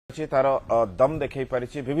तार दम देखई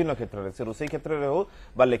पारिछि विभिन्न क्षेत्र रे से रोसई क्षेत्र रे हो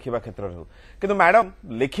बा लेखिबा क्षेत्र रे हो किंतु मैडम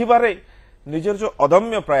लेखिबारे निजर जो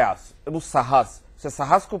अदम्य प्रयास एवं साहस से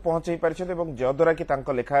साहस को पहुंचाई पारिछथि एवं जद्वारा कि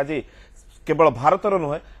तांको लेखा आज केवल भारतर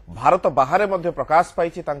नुहे भारत बाहर मध्य प्रकाश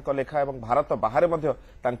पाइछि तांको लेखा एवं भारत बाहर मध्य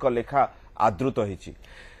तांको लेखा आदृत होइछि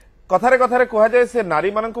कथारे कथारे कह जाए से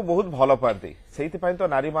नारी मानन को बहुत भल पाती से तो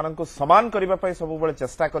नारी मानन को समान करने सब बड़े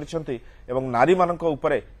चेष्टा करिसेंति एवं नारी मानन को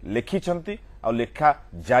ऊपर लिखिछंती और लेखा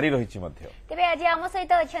जारी रहिछि मध्य तेबे आज आम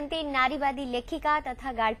सहित अछंती नारीवादी लेखिका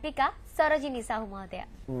तथा गाल्पिका सरोजिनी साहू महोदया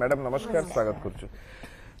मैडम नमस्कार स्वागत करछु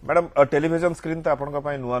मैडम टेलीविजन स्क्रीन तो आपन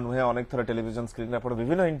पई नुआ नुहे अनेक थर टेलीविजन स्क्रीन आपन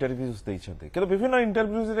विभिन्न इंटरव्यूज दैछंती किंतु विभिन्न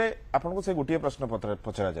इंटरव्यूज रे आपन को से गुटिए प्रश्न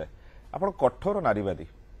पचरा जाए आपन कठोर नारीवादी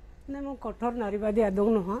ना मो कठोर नारीवादी आदौ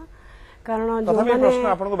नुह कारण जो माने प्रश्न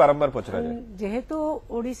आपन को बारंबार पचरा जाए जेहेतु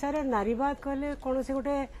ओडिसा रे नारीवाद कहले कोन से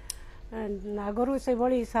गोटे नागरु से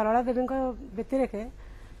बड़ी सारला देवी व्यतिरेके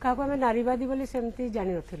क्या आम नारीवादी बोली सेमती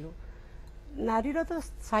जानी नथिलु नारीर तो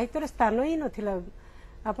साहित्य स्थान ही नथिला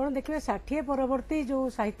आपण देखिए 60 परवर्ती जो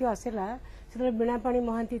साहित्य आसला से बीणा पाणी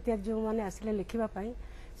महांती इत्यादि जो माने आसिले लिखिबा पई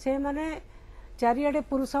से माने चारिआडे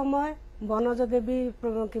पुरुषमय बनज देवी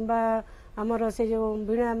किंबा आमर से जो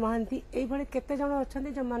बीणा महांती एई भले केते जण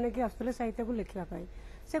अछंती जो माने कि आसले साहित्य को लिखिबा पई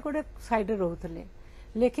से गोटे साइड रहउतले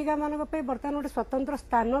लेखिका मानक पे बर्तमान गोटे स्वतंत्र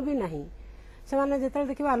स्थान भी नहीं से माने जेतले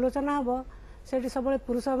देखिबा आलोचना हबो सेठी सब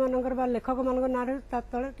पुरुष मानकर बा लेखक मानक ना रे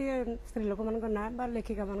तले टी स्त्री लोक मानक ना बा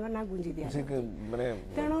लेखिका मानक ना गुंजी दिया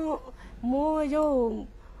तेणु मु जो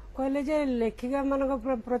कहले जे लेखिका मानक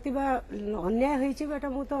प्रतिभा अन्याय होईछि बेटा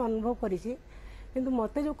मु तो अनुभव करिछि किंतु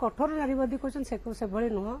मते जो कठोर नारीवादी कहछन से भले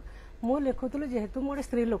नुह मु लेखुतलु जेहेतु मोटे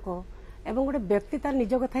स्त्री लोक एवं गोटे व्यक्ति तार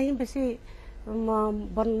निज कथा ही बेसी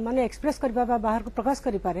माने एक्सप्रेस करबा बाहर को प्रकाश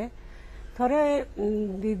करि पारे थरे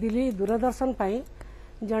दिल्ली दूरदर्शन पाई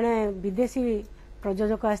जड़े विदेशी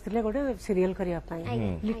प्रयोजक आसते गोटे सीरियल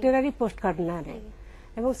करने लिटरेरी पोस्ट कार्ड ना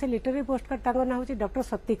एवं से लिटरेरी पोस्ट कार्ड तांको ना होची डॉक्टर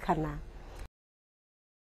सती खाना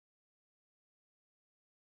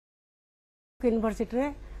यूनिवर्सिटी रे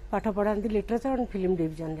पाठ पढ़ाती लिटरेचर एंड फिल्म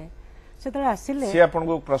डिवीजन रे से आसिले से आपन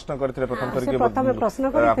को प्रश्न करथिले प्रथम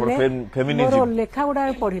प्रश्न करथिले मोर लेखा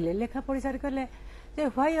गुडा पढ़िले लेखा पढ़ी सारी कहले जे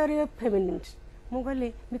व्हाई आर यू फेमिनिस्ट मु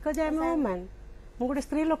कहली because I am a woman मु गोटे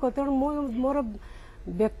स्त्री लोक तेणु मोर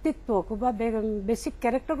व्यक्तित्व को बेसिक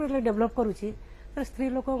कैरेक्टर को डेवलप करुच्ची तो स्त्री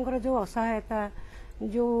लोकंकर जो असहायता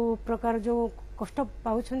जो प्रकार जो कष्ट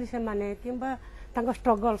पाउछन से माने किंबा तांका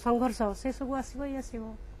स्ट्रगल संघर्ष से सब आसीबो ही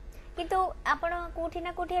आसीबो किंतु आपण कोठी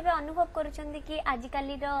ना कोठी एबे अनुभव करूछन कि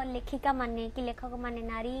आजिकाली रो लेखिका माने कि लेखक माने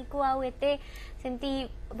नारी को आउ एते सेमती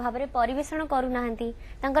भाबरे परिवेषण करू नाहंती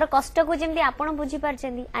तांकर कष्ट को जेमती आपण बुझी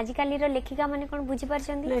पारछंती आजिकाली रो लेखिका माने कोन बुझी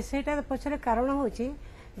पारछंती नै सेटा पछरे कारण होची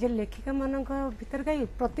जे लेखिका मानक भीतर कई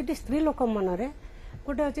प्रतिटी स्त्री लोक मनरे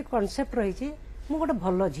गोटे अच्छी कॉन्सेप्ट रही मु गोटे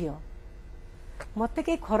भल झियो मते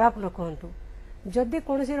कई खराब न कहतु जदि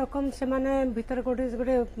कौन रकम से माने भीतर गोटे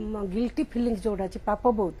गोटे गिल्टी फीलिंग्स जोड़ा अच्छी पाप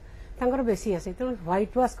बहुत तांकर बेसी आसे तेणु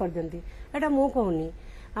व्हाइट वाश कर दियंती एटा मु कहूनी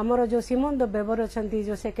आमर जो सीमंत बेबर अछंती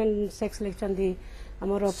जो सेकंड सेक्स लिखछंती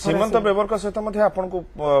आमर सीमंत बेबर का सहित मध्ये आपन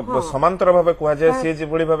को समांतर भाबे कहा जाय से जे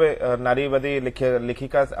बड़ी भाबे नारीवादी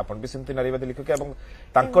लेखिका आपन भी सेमती नारीवादी लेखिका एवं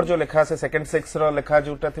तांकर जो लेखा से सेकंड सेक्स रो लेखा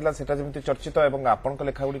जोटा थिला सेटा जेमती चर्चित एवं आपन को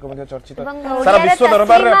लेखा गुडी को मध्ये चर्चित सारा विश्व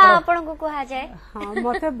दरबार रे आपन को कहा जाय हां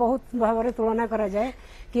मते बहुत भाबरे तुलना करा जाय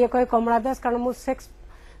कि कहे कमला दास कारण मु सेक्स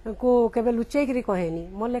को केबे लुचै करी कहेनी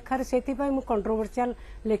मो लेखार सेति पई मु कंट्रोवर्शियल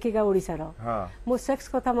लेखिका ओडिसा रो मु सेक्स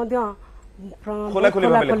कथा मध्ये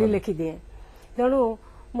खोला लिखि दिए तेणु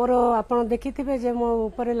मोर आपड़ देखिथे जे मो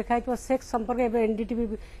ऊपर लिखा है सेक्स संपर्क एबे एनडीटीवी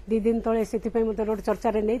 2 दिन तले सेति पई मते रोड चर्चा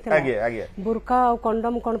रे नै था बुरखा और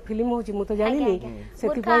कंडम कोन फिल्म होची मु तो जानिनी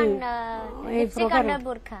सेति पई ए प्रकार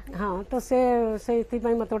बुरखा हां तो सेति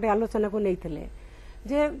पई मते ओटे आलोचना को नै थिले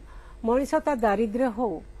जे मनीष ता दारिद्र्य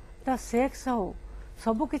हो ता सेक्स हो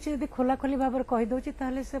सब किछि यदि खोला खोली भाबर कहि दोची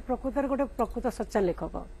ताले से प्रकृतर गोटे प्रकृत सच्चा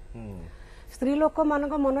लेखक स्त्री लोक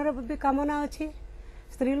मानक मनरे भी कामना अछि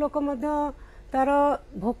स्त्री लोक मध्य तार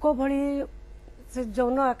भोक भली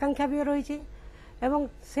जौन आकांक्षा भी रही एवं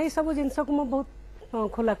से सब जिनस को मु बहुत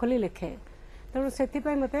खोला खोली लिखे तेणु से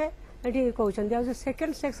मत ये कहते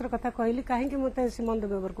सेकेंड सेक्स कथा कहली कहीं मत सीमंत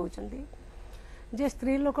बेबर कहते जे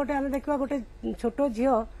स्त्री लोकटे आम देखा गोटे छोट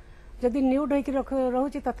झील जदि न्यूड होकर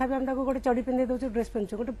रोचे तथापि आम गोटे चढ़ी पिंधे दौर ड्रेस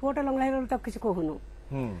पिंधु गोटे पुआटे लंगड़ा हो किसी कहूनु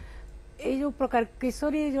ये जो प्रकार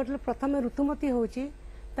किशोरी जो प्रथम ऋतुमती होची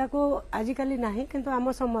ताको आजिकाली नाही किंतु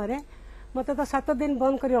आम समय मत तो 7 दिन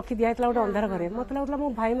बंद कर रखी दिया गोटे अंधार घरे मत लगुला मो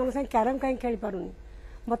भाई मान संगे कैरम कहीं खेली पारुनी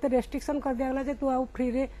मत रेस्ट्रिक्शन कर दिया गला जे तू आउ फ्री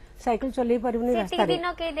रे साइकिल चलई पारुनी रास्ता रे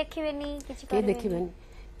के देखिबेनी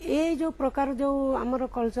ए जो प्रकार जो आमर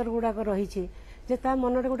कल्चर गुड़ाक रही जे ता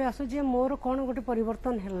मन गोटे आसु मोर कौन गोटे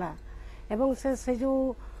परिवर्तन है एवं से जो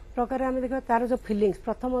प्रकार आम देखा तार जो फिलिंग्स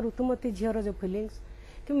प्रथम ऋतुमती झीर जो फिलिंग्स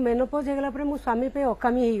कि मेनोपोज हो गला मो स्वामी पे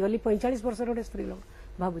अकामी हो गली 45 वर्ष गोटे स्त्री लोक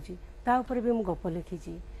भावुची भी मुझे गप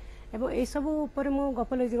लिखी एवं ये सब उपर मु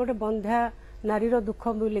गप लिखी गोटे बंध्या नारीर दुख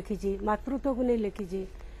भी लिखी मातृत्व को नहीं लिखी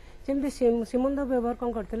जमी सीमंत व्यवहार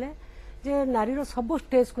कौन करते जे नारीर सब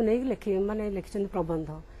स्टेज को नहीं लिखी माने लिखिं प्रबंध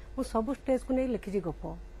मु सब स्टेज को नहीं लिखी गप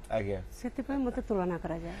आज्ञा से मत तुलना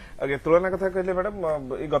करा जाए आज्ञा तुलना कथा कहले मैडम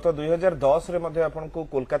गत 2010 रे मध्ये आपन को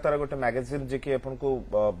कोलकाता गोटे मैगजीन जे कि आपन को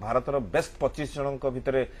भारतर बेस्ट 25 जनन को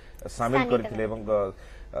भितरे शामिल करथिले एवं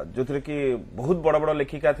जोथरे कि बहुत बड़ बड़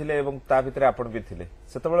लेखिका थिले एवं ता भितरे आपन भी थिले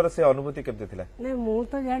सेतबेला से अनुभूति केते थिला नै मु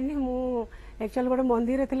तो जाननी मु एक्चुअली गोटे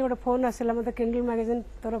मंदिर रे थिले गोटे फोन आसिला मते किंडल मैगजीन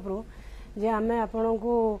तरफ रो जे हमें आपन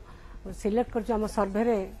को सिलेक्ट करछु हम सर्वे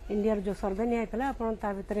रे इंडिया जो सर्वे नि आइतला आपन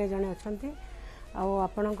ता भितरे जने अछंती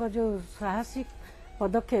आपण जो साहसिक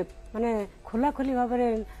पदक्षेप माने खोला खोली भाव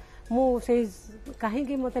मु से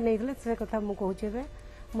कहीं मत नहीं से कथा मु कहूँ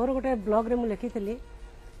मोर गोटे ब्लॉग रे मु लिखी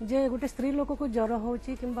जे गोटे स्त्री लोक को ज्वर हो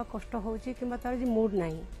कष्ट हो तार मूड ना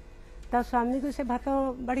ता स्वामी को से भात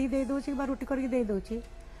बाड़ी दे दौची रुटी करके दे दौची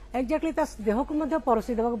एक्जाक्टली ता देह को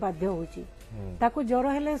परसी देवा बाध्य होची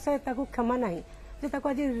ज्वर हेले से क्षमा ना जे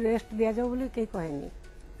आज रेस्ट दि जाऊ बोली कहीं कहेनी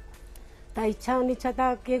ता इच्छा अनिच्छा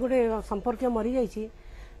ता किए गोटे संपर्क मरी जाइए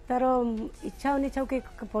तार इच्छा अनिच्छा के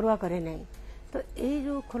परवा करे ना तो यही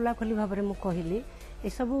जो खोला खोली भाव में कहली ये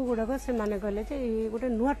सब गुड़ाक से माने कहले गोटे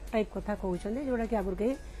नुआ टाइप कथा कहते जोड़ा कि आगुरी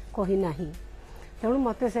कहीं कही ना तेणु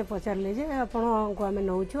मत से पचारे जे आपण को आम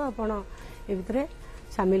नौ आपण ए भितर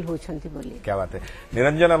सामिल होती बोली क्या बात है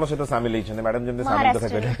निरंजन आम सहित सामिल होती मैडम जमी सामिल कथा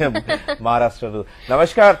कहले महाराष्ट्र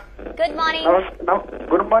नमस्कार good morning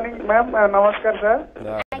good morning ma'am नमस्कार सर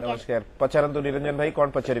नमस्कार पचारतु निरंजन भाई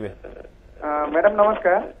कौन पचारे मैडम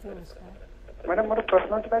नमस्कार मैडम मोर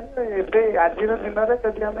प्रश्न था आज दिन में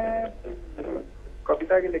जब आम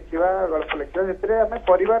कविता की लिखा गल्प लिखा आम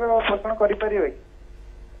परिवार पोषण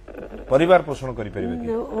परिवार पोषण कर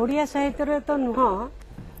ओडिया साहित्य तो नुह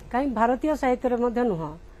कहीं भारतीय साहित्य नुह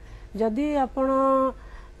जदि आपण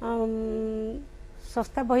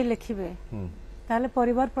सस्ता बही लिखिबे ताहले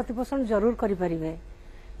परिवार प्रतिपोषण जरूर करें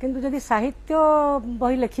किंतु जदि साहित्य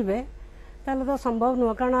बही लिखिबे ताहले तो संभव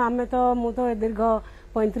नुह कारण आम तो मु तो दीर्घ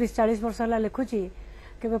 35-40 वर्ष है लिखुची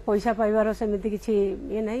केबे पैसा पाइबार सेमिति किछि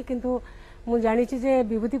ये नहीं किंतु मु जानी जे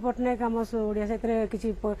विभूति पट्टनायक आम ओडिया साहित्य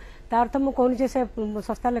किछि तार तो मु कहूनी से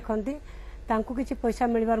सस्ता लिखती तांको किछि पैसा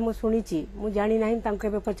मिलबार मु सुनिची मु जानी नाही तांको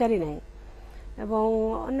केबे पचारि नाही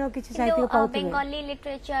एवं अन्य किछि साहित्य पाउती बेंगली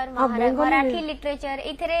लिटरेचर मराठी लिटरेचर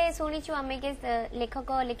इथरे सुनिछु आमे के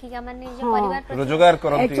लेखक लेखिका माने जो परिवार रोजगार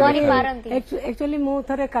करंती एक्चुअली मु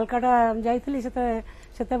थरे कलकत्ता जाइथिली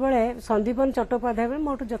सेते बेले संदीपन चट्टोपाध्याय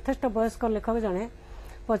मोटू यथेष्ट वयस्क लेखक जने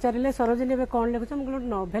पचारे सरोजिनी ए कौन लिखुच मुझे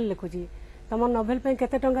नोभेल लिखुची तुम नोभेल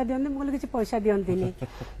केते टंका दियंती मुझे किसी पैसा दियंतीनी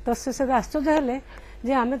तो से आश्चर्य हेले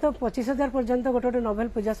जे आमे तो 25,000 पर्यंत गोटे गोटे नोभेल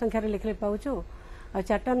पूजा संख्यार लिखले पाऊछु और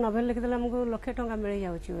 4टा नोभेल लिखिदेला हमको लक्षे टंका मिल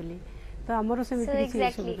जाउची बोली तो आमर से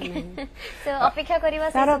अपेक्षा करबा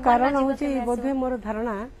तार कारण होची बोधे मोर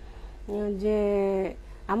धारणा जे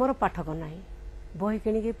आमर पाठक नाही बही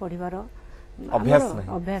किणी पढ़िबार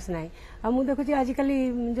अभ्यास ना आ मु देखुची आजिकल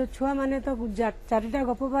जो छुआ माने तो 4टा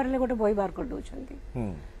गप बाहर गोटे बही बाहर कर दउछंती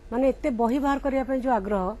माने एते बही बाहर करिया पे जो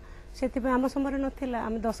आग्रह सेति पे हम समय नथिला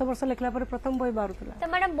हम 10 वर्ष लिखला पर प्रथम बही बाहर थला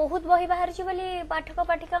तो मैडम बहुत बही बाहर छी बोली पाठक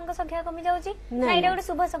पाठिकांक संख्या कमी जाउची ना एटा गोटे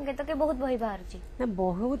शुभ संकेत के बहुत बही बाहर छी ना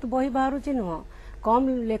बहुत बही बाहर छी न कम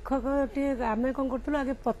लेखक आमे कोन करथलो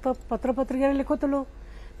आगे पत्र पत्रिका लिखथलो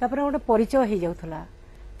तापर गोटे परिचय हे जाउथला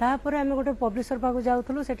तापर आमे गोटे पब्लिशर पाको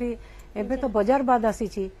जाउथलो सेठी एबे तो बाजार बाद आसी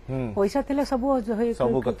पैसा थिले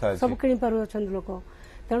सब किणी पारु छन लोक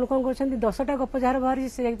तेणु कौन कर 10टा गप जार बाहर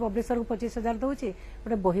से पब्लिशर को 25,000 दौची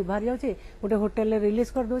गोटे बही बाहर जाऊँगी गोटे होटेल रिलीज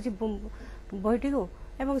कर दौची बहीटी को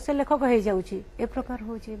एवं से लेखक हो जाऊँगी ए प्रकार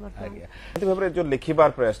होती जो लिखिबार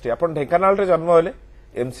प्रयास आपन ढेंकानाल रे जन्म होले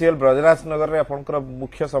एमसीएल ब्रजराज नगर रे आपनकर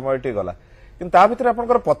मुख्य समयटी गला किंतु ता भितर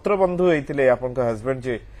आपनकर पत्र बंधु होइतिले आपनकर हस्बैंड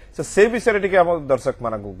जे से विषय टिके हम दर्शक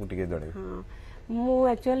मानक टिके जणे मु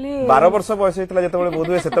एक्चुअली 12 वर्ष बयस होइतला जतबेले बोध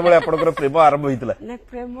हुए सेतबेले आपनकर प्रेम आरंभ होइतला नै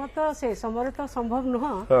प्रेम तो से समय तो संभव नुह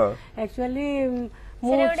एक्चुअली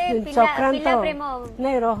मु चक्रांत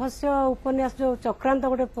नै रहस्य उपन्यास जो चक्रांत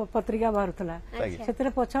गोटे पत्रिका बाहरतला सेतरे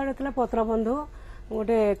पछाडे पत्र बंधु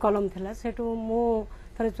गोटे कलम थिला सेटू मु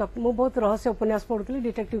थरे मु बहुत रहस्य उपन्यास पढुतली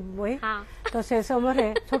डिटेक्टिव बही तो से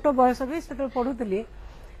समय छोट बयस भी सेतरे पढुतली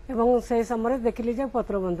एवं से समय देखिली जे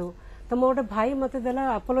पत्र बंधु तो मो गोटे भाई मते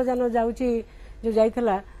देला अपोलो जान जाउची जो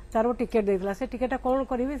जाइथला तार टिकेट देला से टिकेटा कौन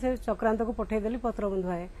करी से चक्रांत को पठेदेली पत्र बंधु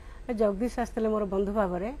आए जगदीश आसते मोर बंधु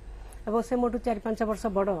भाव में से मोटू 4-5 वर्ष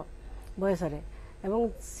बड़ बयस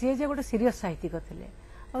सी जे गोटे सीरीयस साहित्यिक थे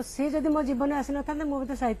और सी जदि मो जीवन आसी न था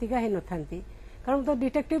मुझे साहित्यिका ही न था कारण तो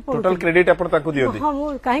डिटेक्टिव टोटल क्रेडिट आपण ताकू दियो हाँ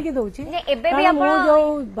मु कहीं दउची कारण मो जो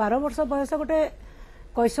 12 वर्ष बयस गोटे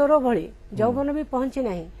कैशोर भली यौवन भी पहुंची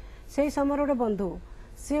नहीं से समय गोटे बंधु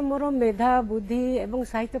सी मोर मेधा बुद्धि एवं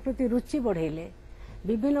साहित्य प्रति रुचि बढ़ेले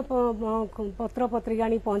विभिन्न पत्र पत्रिका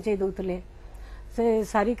आनी पहुंचे दउतले से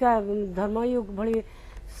सारिका धर्मयुग भली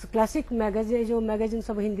क्लासिक मैगजीन जो मैगजीन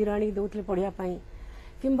सब हिंदी राणी दउतले पढ़िया पाई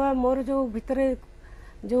किंबा मोर जो भितरे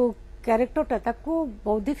जो कैरेक्टरटा ताकू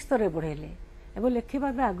बौद्धिक स्तर बढ़ेले एवं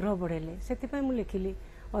लिखा भी आग्रह बढ़ेले से मुझे लिखिली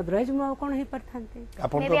अदरवाइज मु कौन हो पारथांते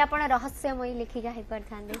मे भी आपण रहस्यमयी लेखिका हे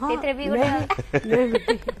पारथांते सेतरे भी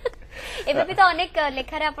एबे भी तो अनेक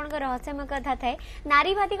लेखारे आपन रहस्यमय कथा थाए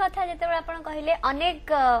नारीवादी कथा जेतेबेले आपण कहिले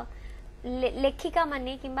अनेक लेखिका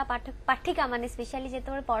माने किंबा पाठिका माने स्पेशली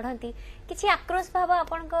जेतेबेले पढंती किछि आक्रोश भाव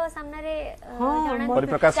आपण को सामने रे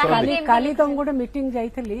जणा काली तो गोटे मीटिंग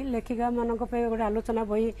जाइथली लेखिका मानक पे गोटे आलोचना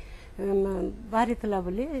बही बाहरी थिला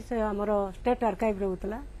बोली से हमर स्टेट आर्काइव रे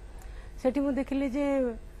होतला सेठी मु देखिली जे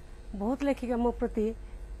बहुत लेखिका मो प्रति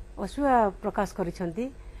असूया प्रकाश करिसंती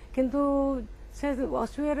किंतु से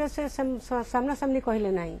असूया से सामना सामनी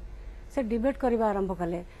कहले नाही से डिबेट करबा आरंभ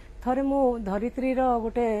कले थरे मु धरित्री रो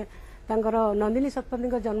गोटे तांकर नंदिनी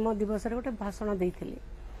शतपथी जन्म दिवस रे गोटे भाषण देइथिली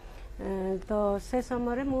तो से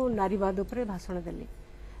समय मु नारीवाद उपरे भाषण देली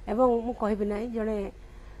एवं मु कहबी नाही जणे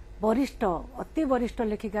वरिष्ठ अति वरिष्ठ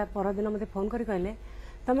लेखिका परदिन मते फोन करी कहले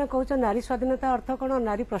तमे कहूछ नारी स्वाधीनता अर्थ कौन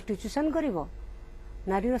नारी प्रस्टिट्यूशन करिवो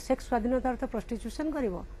नारी सेक्स स्वाधीनता अर्थ प्रस्टिट्यूशन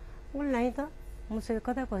करिवो बोल नहीं तो मुझे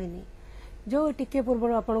कथा कहनी जो टिके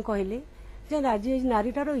पूर्व आपन कहली जे आज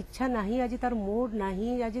नारीटार इच्छा नहीं आज तार मूड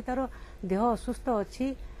नहीं आज तार देह असुस्थ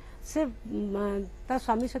अच्छी से ता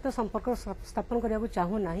स्वामी सहित संपर्क स्थापन करने को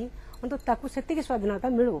चाहू ना तो ताकू से स्वाधीनता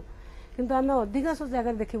मिलू किंतु आम अधिकांश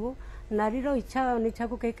जगह देखू नारीर इच्छा अनिच्छा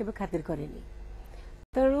को कहीं खातिर करेनी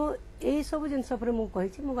तेणु यही सब जिनस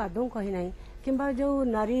मुझे आदौ कहीना कि जो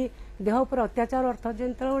नारी देह पर अत्याचार अर्थ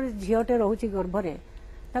जो झीटे रोचे गर्भरे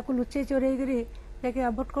ताकू लुचे चोरई जाके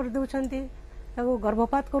आबोट कर दौरान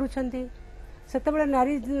गर्भपात करुँच से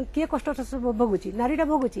नारी किए कष्ट भोगुची नारीटा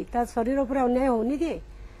भोगुची शरीर उपर अन्याय होनी किए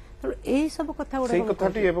तेणु यही सब कथा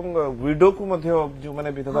विडो को जो माने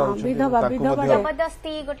विधवा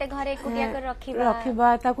जबरदस्ती गोटे घरे कुटिया कर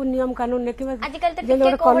रखिबा ताकू नियम कानून लेकिबा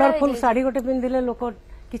जे कलरफुल साड़ी गोटे पिंधिले लोक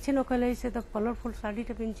किछि न कहले से तो कलरफुल साड़ी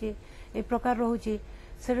टे पिंची ए प्रकार रहउची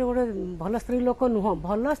से गोटे भल स्त्री लोक नुह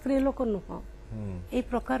भल स्त्री लोक नुह ए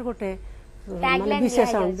प्रकार गोटे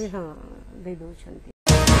विशेषण भी हां दे दउछंती